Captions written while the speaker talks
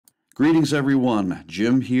Greetings, everyone.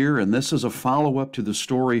 Jim here, and this is a follow-up to the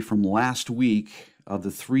story from last week of the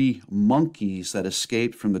three monkeys that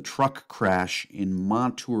escaped from the truck crash in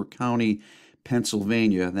Montour County,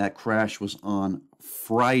 Pennsylvania. That crash was on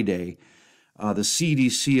Friday. The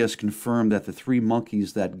CDC has confirmed that the three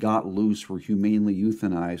monkeys that got loose were humanely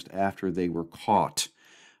euthanized after they were caught.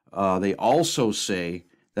 They also say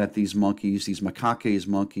that these monkeys, these Macaques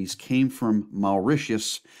monkeys, came from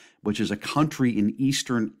Mauritius, which is a country in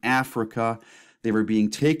eastern Africa. They were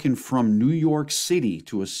being taken from New York City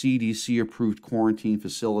to a CDC-approved quarantine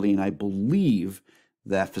facility, and I believe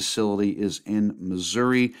that facility is in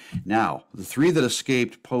Missouri. Now, the three that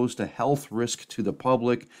escaped posed a health risk to the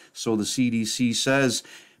public, so the CDC says,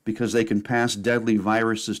 because they can pass deadly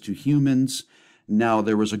viruses to humans. Now,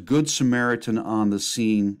 there was a good Samaritan on the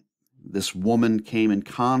scene. This woman came in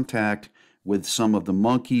contact with some of the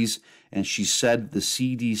monkeys, and she said the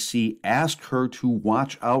CDC asked her to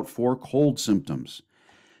watch out for cold symptoms.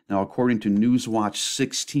 Now, according to Newswatch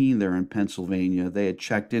 16 there in Pennsylvania, they had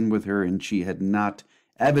checked in with her and she had not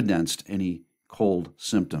evidenced any cold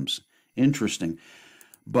symptoms. Interesting.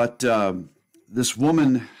 But this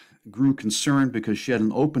woman grew concerned because she had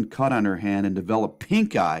an open cut on her hand and developed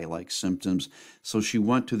pink eye-like symptoms, so she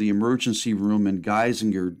went to the emergency room in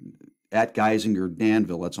Geisinger,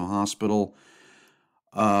 Danville. That's a hospital.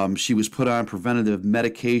 She was put on preventative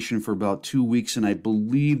medication for about 2 weeks, and I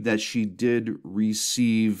believe that she did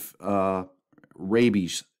receive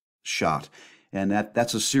rabies shot. And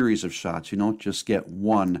that's a series of shots. You don't just get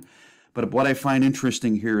one. But what I find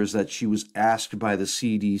interesting here is that she was asked by the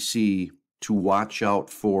CDC to watch out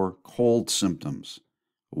for cold symptoms.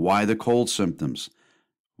 Why the cold symptoms?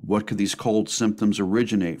 What could these cold symptoms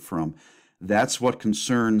originate from? That's what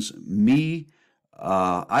concerns me.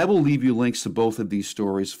 I will leave you links to both of these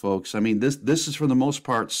stories, folks. I mean, this is for the most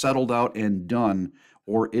part settled out and done,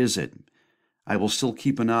 or is it? I will still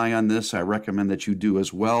keep an eye on this. I recommend that you do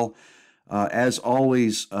as well. As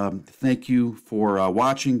always, thank you for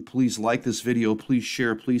watching. Please like this video. Please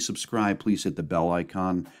share. Please subscribe. Please hit the bell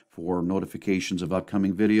icon for notifications of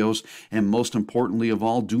upcoming videos. And most importantly of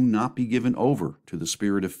all, do not be given over to the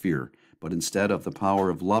spirit of fear, but instead of the power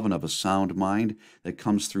of love and of a sound mind that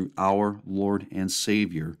comes through our Lord and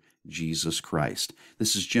Savior, Jesus Christ.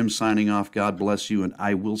 This is Jim signing off. God bless you, and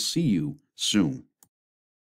I will see you soon.